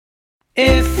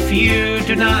If you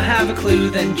do not have a clue,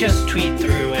 then just tweet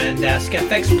through and ask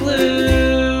FX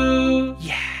Blue.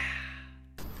 Yeah.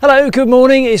 Hello, good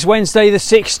morning. It's Wednesday the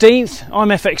 16th. I'm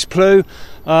FX Blue.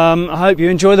 I hope you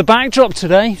enjoy the backdrop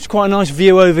today. It's quite a nice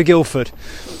view over Guildford.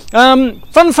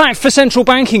 Fun fact for central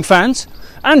banking fans,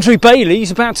 Andrew Bailey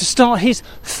is about to start his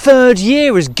third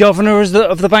year as governor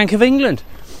of the Bank of England.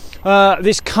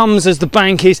 This comes as the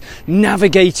bank is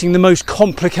navigating the most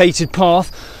complicated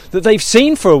path that they've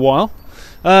seen for a while.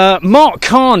 Mark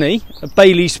Carney,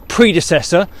 Bailey's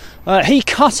predecessor, he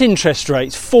cut interest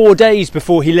rates 4 days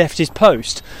before he left his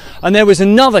post, and there was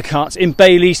another cut in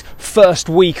Bailey's first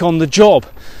week on the job.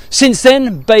 Since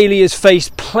then, Bailey has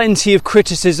faced plenty of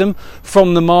criticism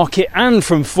from the market and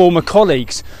from former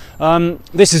colleagues.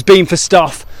 This has been for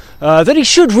stuff that he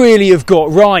should really have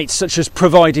got right, such as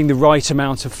providing the right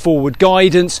amount of forward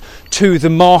guidance to the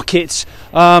markets,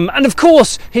 and of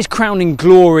course his crowning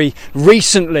glory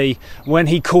recently when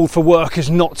he called for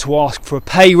workers not to ask for a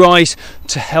pay rise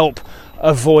to help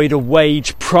avoid a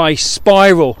wage price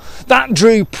spiral. That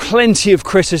drew plenty of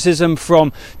criticism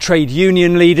from trade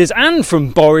union leaders and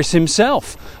from Boris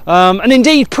himself. And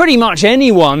indeed pretty much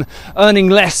anyone earning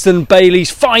less than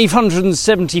Bailey's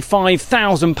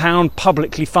 £575,000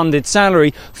 publicly funded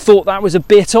salary thought that was a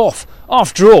bit off.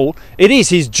 After all, it is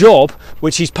his job,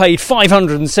 which he's paid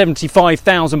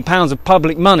 £575,000 of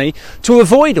public money, to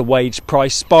avoid a wage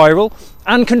price spiral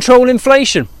and control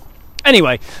inflation.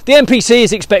 Anyway, the MPC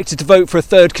is expected to vote for a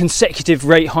third consecutive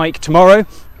rate hike tomorrow.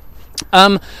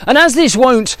 And as this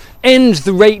won't end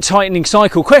the rate tightening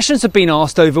cycle, questions have been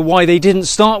asked over why they didn't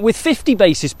start with 50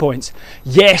 basis points.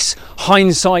 Yes,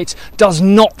 hindsight does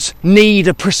not need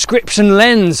a prescription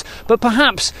lens, but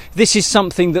perhaps this is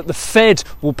something that the Fed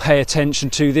will pay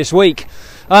attention to this week.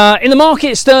 In the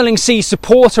market, sterling sees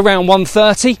support around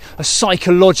 130, a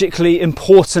psychologically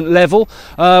important level.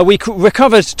 We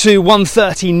recovered to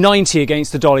 130.90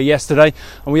 against the dollar yesterday,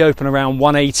 and we open around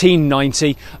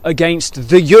 118.90 against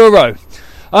the euro.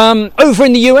 Over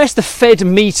in the US, the Fed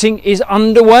meeting is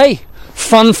underway.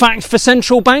 Fun fact for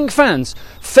central bank fans,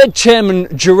 Fed Chairman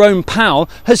Jerome Powell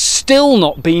has still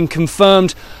not been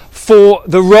confirmed for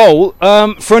the role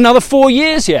for another 4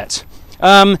 years yet.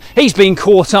 He's been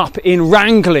caught up in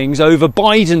wranglings over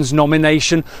Biden's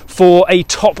nomination for a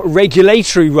top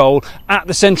regulatory role at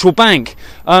the central bank.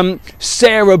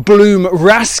 Sarah Bloom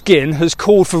Raskin has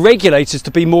called for regulators to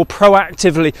be more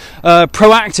proactive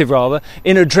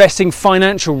in addressing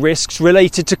financial risks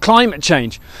related to climate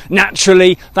change.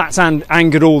 Naturally, that's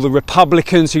angered all the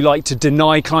Republicans who like to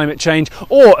deny climate change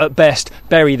or at best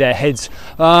bury their heads.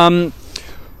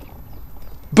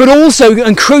 But also,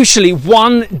 and crucially,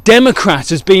 one Democrat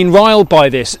has been riled by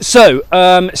this. So,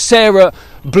 Sarah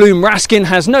Bloom Raskin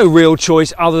has no real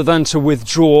choice other than to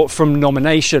withdraw from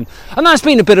nomination. And that's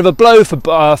been a bit of a blow for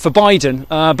Biden,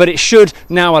 but it should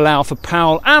now allow for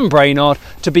Powell and Brainard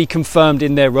to be confirmed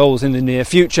in their roles in the near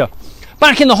future.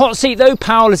 Back in the hot seat though,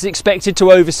 Powell is expected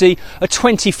to oversee a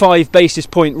 25 basis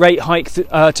point rate hike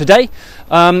today.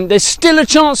 There's still a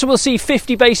chance that we'll see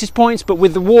 50 basis points, but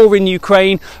with the war in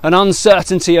Ukraine and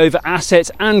uncertainty over assets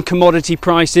and commodity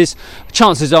prices,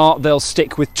 chances are they'll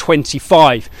stick with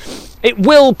 25. It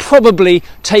will probably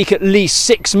take at least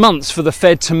 6 months for the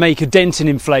Fed to make a dent in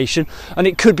inflation, and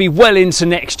it could be well into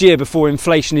next year before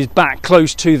inflation is back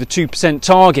close to the 2%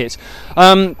 target.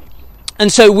 And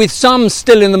so with some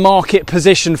still in the market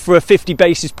positioned for a 50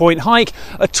 basis point hike,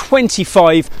 a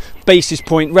 25 basis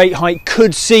point rate hike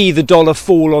could see the dollar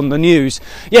fall on the news.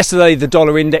 Yesterday, the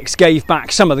dollar index gave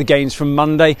back some of the gains from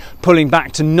Monday, pulling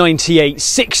back to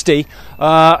 98.60.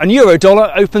 And euro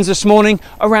dollar opens this morning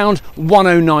around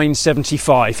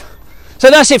 109.75. So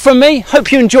that's it from me.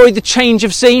 Hope you enjoyed the change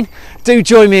of scene. Do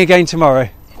join me again tomorrow.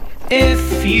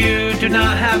 If you do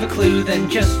not have a clue, then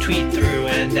just tweet through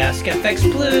and ask FX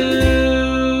Blue.